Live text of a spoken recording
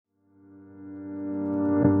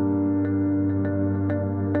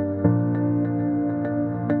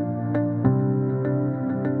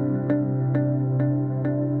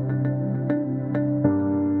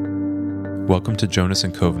Welcome to Jonas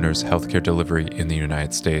and Kovner's Healthcare Delivery in the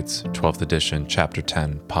United States, 12th edition, Chapter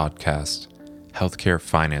 10, podcast, Healthcare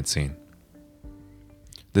Financing.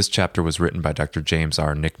 This chapter was written by Dr. James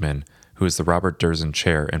R. Nickman, who is the Robert Durzin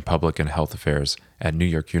Chair in Public and Health Affairs at New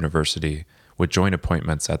York University, with joint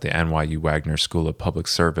appointments at the NYU Wagner School of Public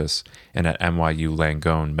Service and at NYU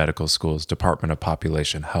Langone Medical School's Department of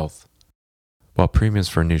Population Health. While premiums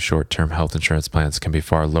for new short-term health insurance plans can be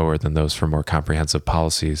far lower than those for more comprehensive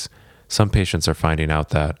policies, some patients are finding out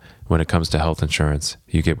that, when it comes to health insurance,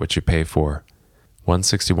 you get what you pay for. One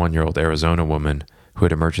 61-year-old Arizona woman who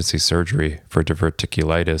had emergency surgery for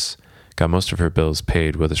diverticulitis got most of her bills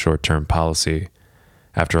paid with a short-term policy.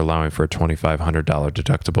 After allowing for a $2,500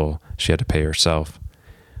 deductible, she had to pay herself.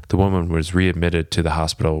 The woman was readmitted to the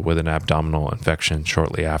hospital with an abdominal infection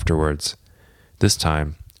shortly afterwards. This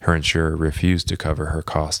time, her insurer refused to cover her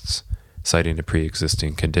costs, citing a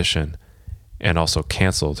pre-existing condition, and also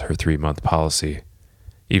canceled her 3-month policy,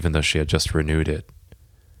 even though she had just renewed it.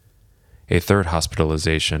 A third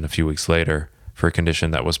hospitalization a few weeks later, for a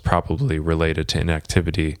condition that was probably related to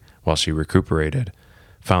inactivity while she recuperated,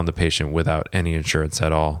 found the patient without any insurance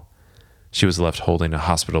at all. She was left holding a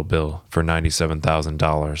hospital bill for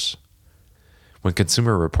 $97,000. When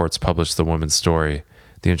Consumer Reports published the woman's story,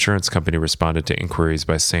 the insurance company responded to inquiries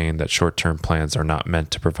by saying that short-term plans are not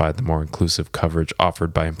meant to provide the more inclusive coverage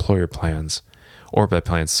offered by employer plans or by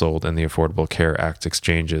plans sold in the Affordable Care Act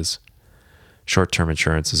exchanges. Short-term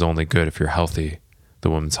insurance is only good if you're healthy, the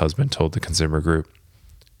woman's husband told the Consumer Group.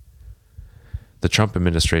 The Trump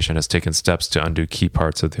administration has taken steps to undo key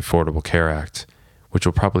parts of the Affordable Care Act, which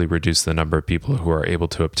will probably reduce the number of people who are able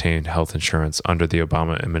to obtain health insurance under the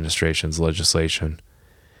Obama administration's legislation.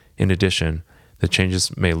 In addition, the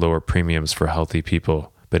changes may lower premiums for healthy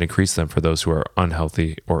people, but increase them for those who are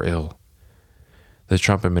unhealthy or ill. The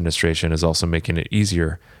Trump administration is also making it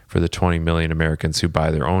easier for the 20 million Americans who buy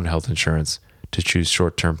their own health insurance to choose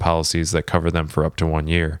short-term policies that cover them for up to 1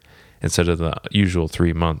 year, instead of the usual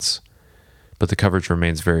 3 months. But the coverage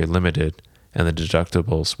remains very limited, and the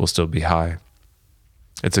deductibles will still be high.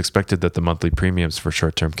 It's expected that the monthly premiums for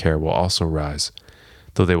short-term care will also rise,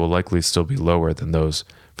 though they will likely still be lower than those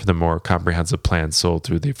for the more comprehensive plans sold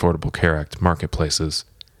through the Affordable Care Act marketplaces.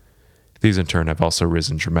 These in turn have also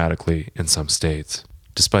risen dramatically in some states.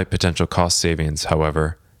 Despite potential cost savings,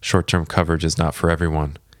 however, short-term coverage is not for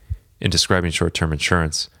everyone. In describing short-term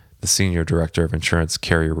insurance, the Senior Director of Insurance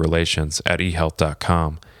Carrier Relations at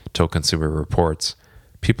eHealth.com told Consumer Reports,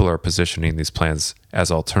 people are positioning these plans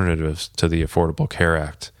as alternatives to the Affordable Care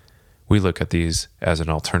Act. We look at these as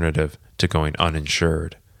an alternative to going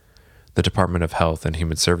uninsured. The Department of Health and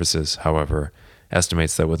Human Services, however,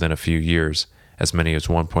 estimates that within a few years, as many as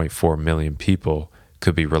 1.4 million people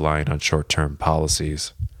could be relying on short-term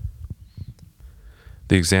policies.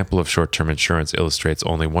 The example of short-term insurance illustrates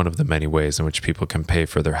only one of the many ways in which people can pay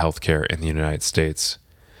for their health care in the United States.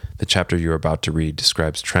 The chapter you are about to read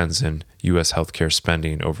describes trends in U.S. healthcare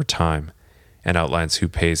spending over time and outlines who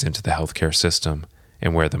pays into the healthcare system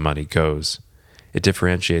and where the money goes. It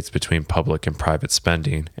differentiates between public and private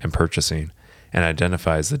spending and purchasing and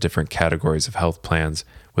identifies the different categories of health plans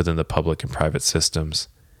within the public and private systems.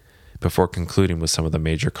 Before concluding with some of the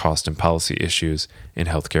major cost and policy issues in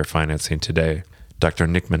healthcare financing today, Dr.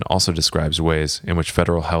 Nickman also describes ways in which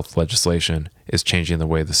federal health legislation is changing the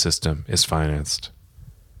way the system is financed.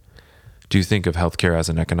 Do you think of healthcare as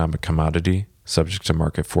an economic commodity, subject to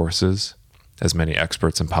market forces, as many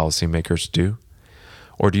experts and policymakers do?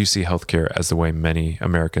 Or do you see healthcare as the way many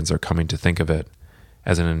Americans are coming to think of it,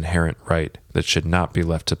 as an inherent right that should not be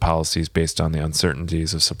left to policies based on the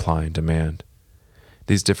uncertainties of supply and demand?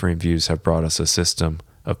 These differing views have brought us a system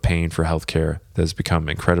of paying for healthcare that has become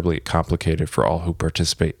incredibly complicated for all who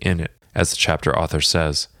participate in it. As the chapter author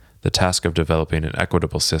says, the task of developing an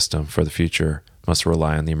equitable system for the future must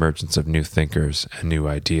rely on the emergence of new thinkers and new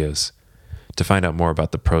ideas. To find out more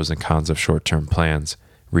about the pros and cons of short-term plans,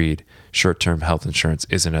 read Short-Term Health Insurance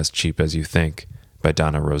Isn't As Cheap As You Think by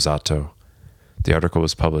Donna Rosato. The article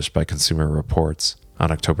was published by Consumer Reports on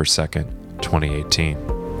October 2nd, 2018.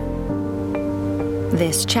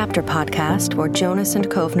 This chapter podcast for Jonas and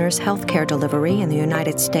Kovner's Healthcare Delivery in the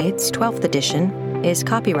United States, 12th edition, is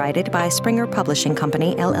copyrighted by Springer Publishing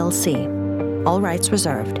Company, LLC. All rights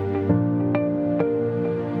reserved.